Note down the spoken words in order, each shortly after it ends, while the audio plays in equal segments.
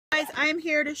guys, I'm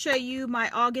here to show you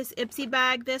my August Ipsy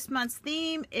bag. This month's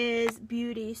theme is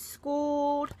Beauty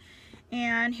Schooled,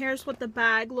 and here's what the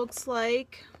bag looks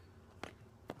like.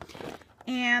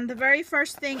 And the very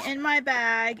first thing in my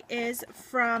bag is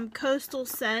from Coastal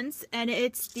Scents, and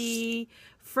it's the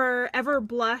Forever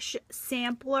Blush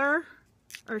Sampler,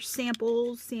 or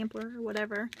sampler, or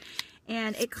whatever.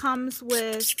 And it comes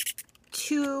with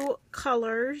 2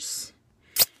 colors,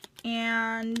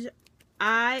 and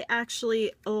I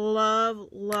actually love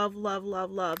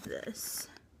this.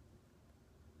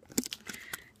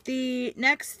 The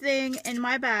next thing in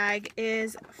my bag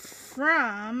is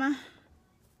from,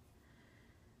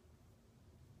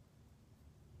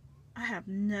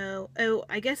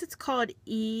 I guess it's called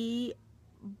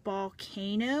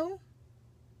Volcano,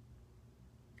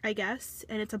 I guess,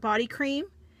 and it's a body cream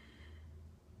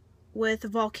with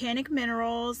volcanic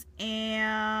minerals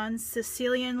and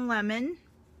Sicilian lemon,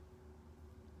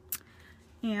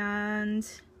 and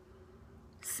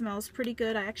smells pretty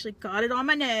good. I actually got it on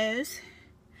my nose.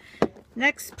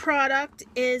 Next product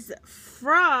is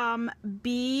from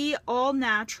Be All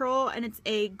Natural, and it's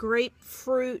a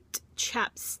grapefruit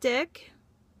chapstick.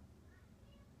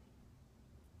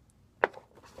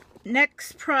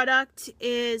 Next product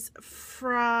is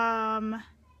from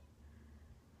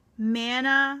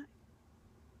Manna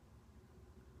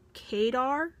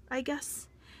Kadar, I guess,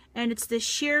 and it's the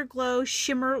Sheer Glow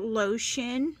Shimmer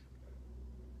Lotion.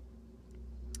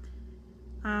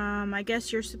 I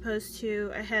guess you're supposed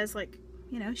to, it has, like,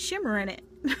 you know, shimmer in it.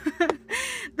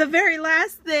 The very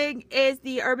last thing is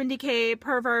the Urban Decay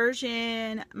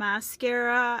Perversion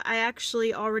Mascara. I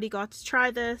actually already got to try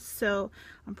this, so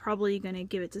I'm probably going to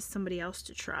give it to somebody else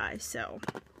to try. So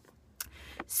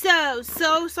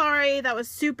sorry, that was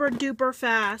super duper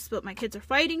fast, but my kids are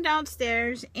fighting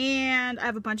downstairs, and I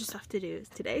have a bunch of stuff to do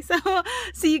today. So,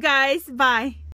 see you guys. Bye.